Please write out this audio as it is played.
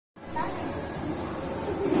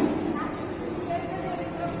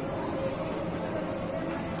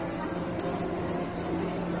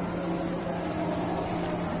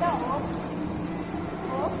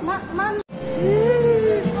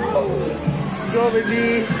Let's go,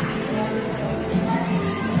 baby.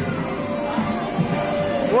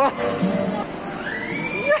 Whoa.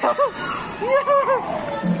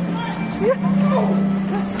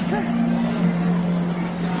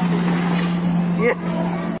 Yeah.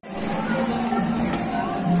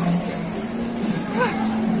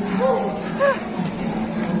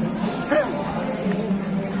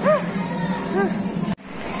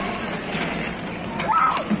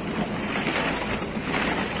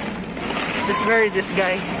 Let's bury this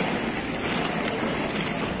guy.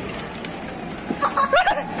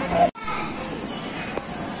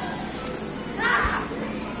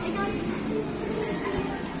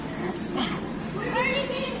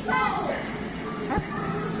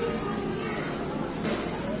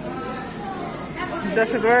 It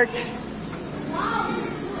doesn't work.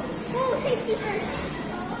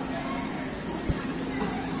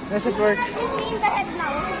 Doesn't work.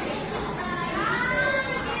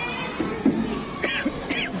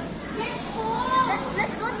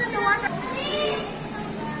 Let's go to the water.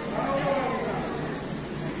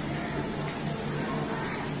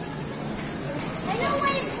 I know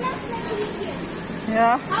why it's not like here.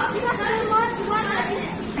 Yeah.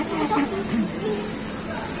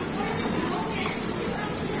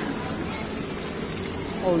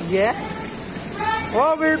 Oh yeah.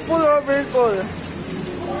 Oh, we're full. Oh, we're full.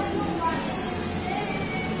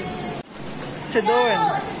 What you doing?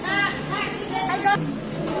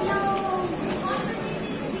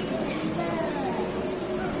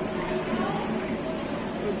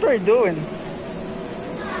 What are you doing?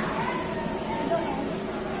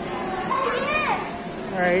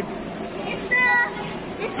 Alright.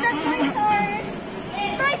 It's the toys are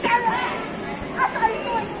us are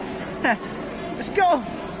toys. Let's go.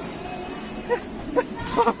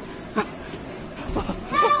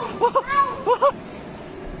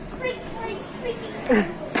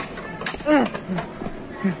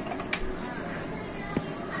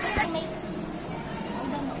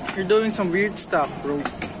 You're doing some weird stuff, bro.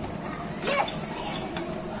 Yes!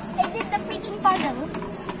 I did the freaking puzzle.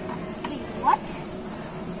 Wait, what?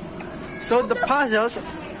 So the puzzles,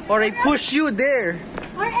 or I push you there.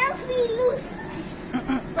 Or else we lose.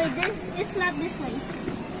 Wait, it's not this way.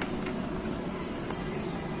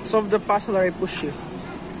 Solve the puzzle or I push you.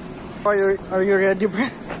 Are you ready, bro?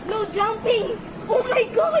 No jumping! Oh my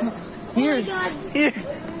god! Here. Oh my god! Here.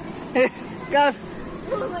 Gav.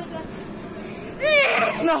 Oh my god!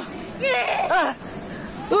 No. Ah.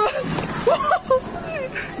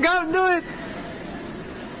 Gav, do it.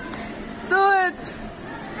 Do it.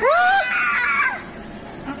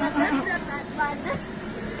 That's not that bad.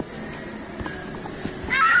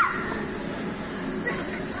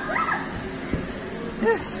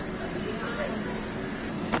 Yes.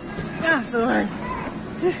 Yeah, so hard.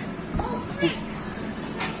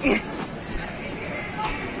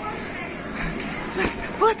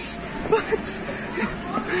 What?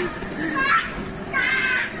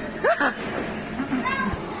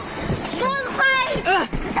 Don't fight!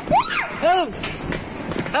 Oh!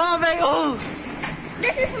 Oh my! Oh!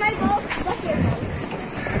 This is my balls. That's your balls.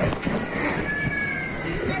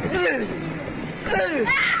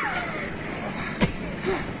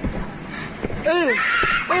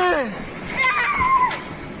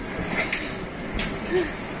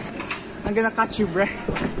 I'm gonna catch you, bruh.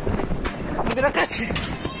 I'm gonna catch you.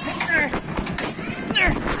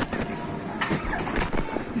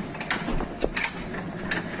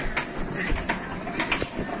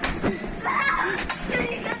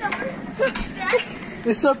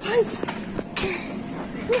 It's so tight.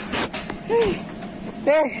 Hey.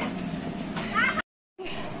 Hey.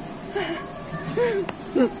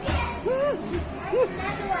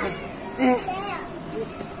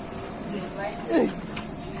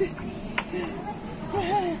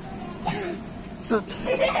 So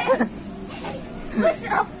tight. What's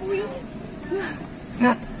up, we?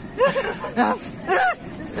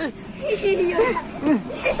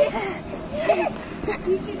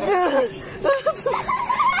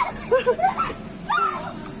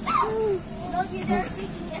 Don't you dare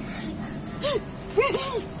taking a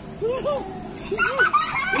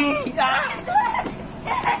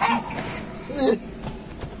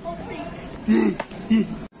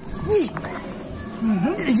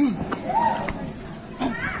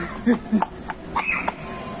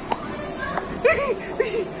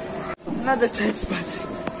Another tight spot.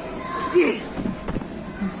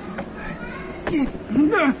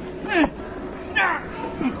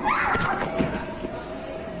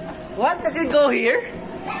 What? Did it go here?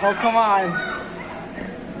 Oh, come on.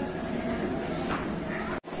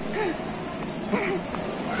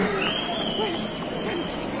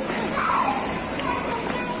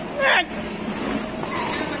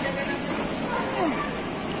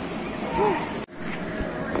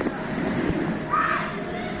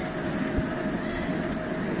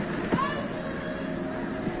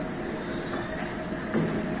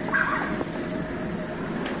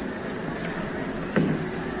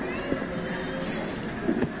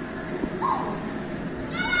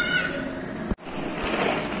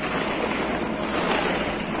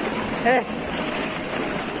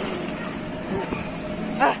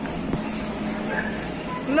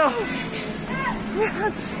 no!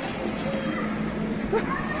 What?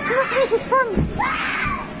 This is fun!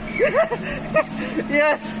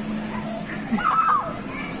 Yes!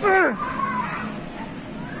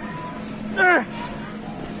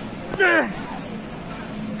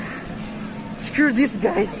 Screw this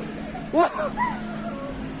guy! What?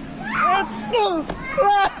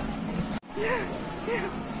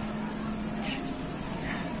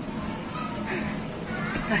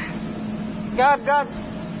 God!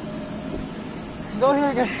 Go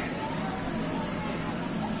here, guy.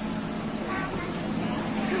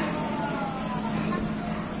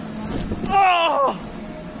 Oh!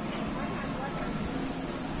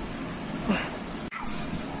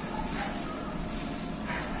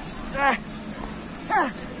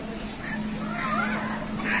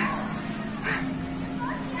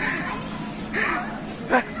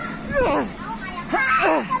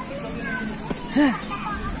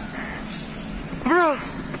 Bro,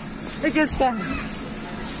 I can't stand it.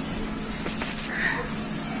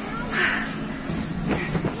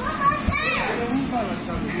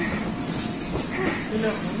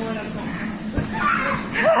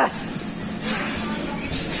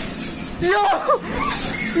 Yo!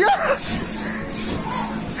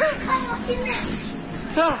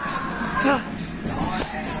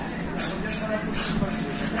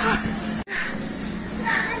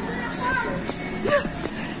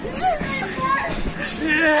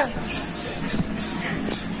 Yeah.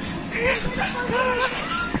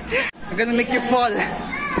 I'm gonna make you fall.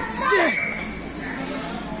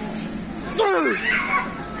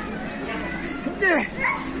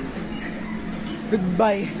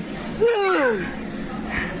 Goodbye.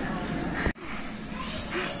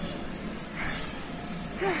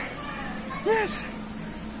 Yes.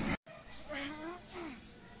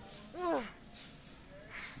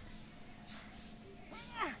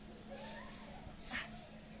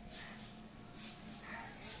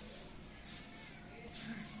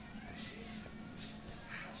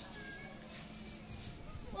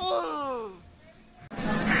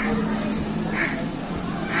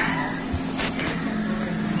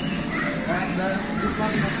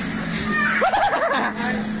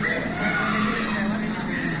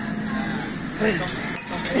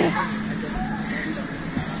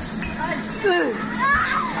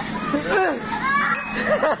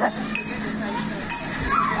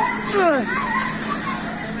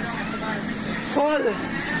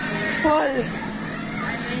 Fall.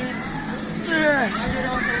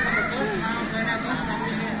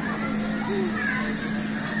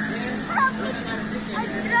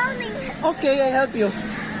 I'm drowning. Okay, I help you.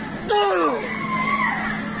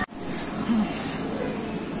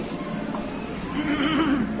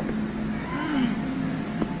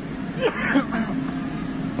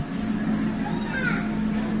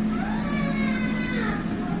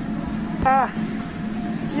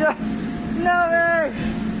 Yeah, no way!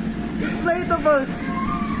 Inflatable!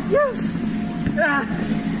 Yes!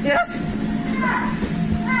 Yes!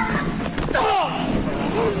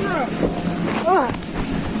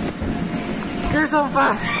 You're so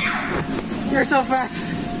fast! You're so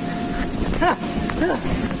fast!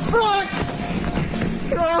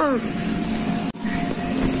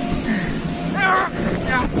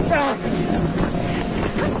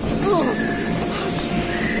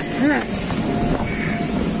 Yes!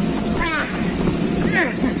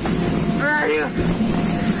 Where are you?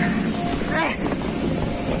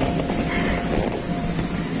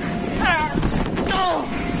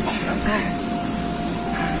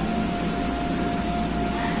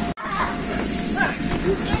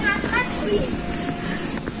 You cannot touch me.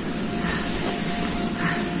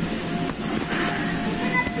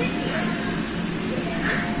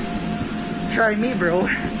 Try me, bro.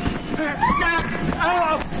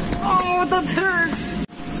 Oh, that hurts.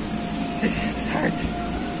 It hurts.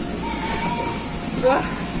 Oh,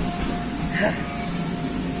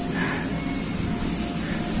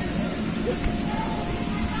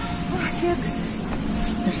 kid.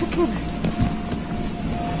 There's a kid.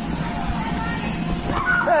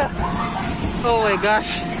 Oh my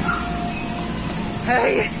gosh.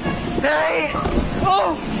 Hey.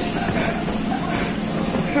 Oh.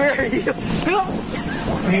 Where are you?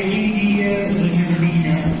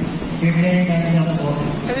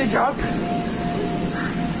 Can you jump?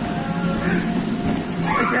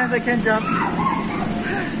 I can't jump.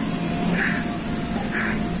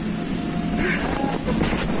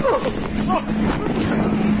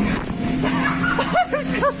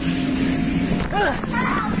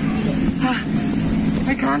 I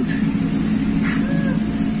can't.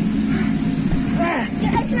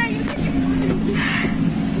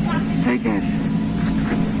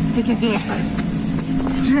 I can't do it.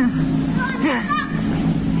 Screw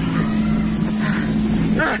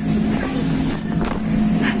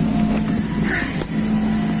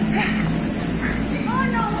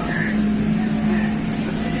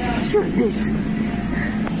this.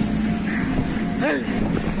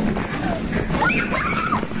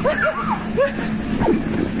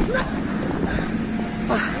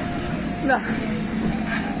 No.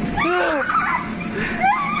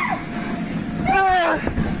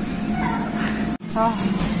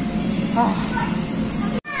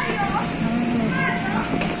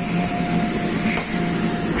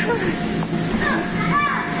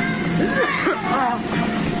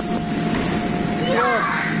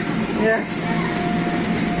 Yes.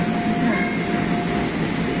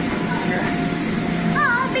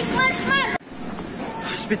 Oh, big marshmallow.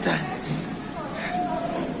 Hospital.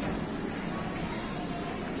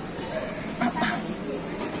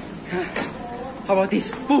 How about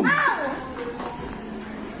this? Boom!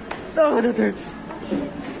 Oh, that hurts.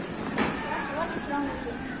 What is wrong with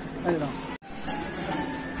this? I don't know.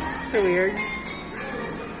 So weird.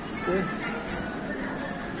 Yes.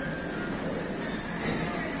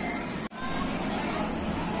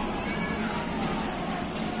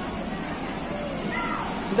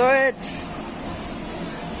 Do it!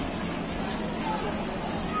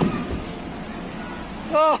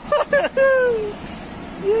 Oh!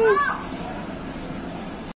 Yes!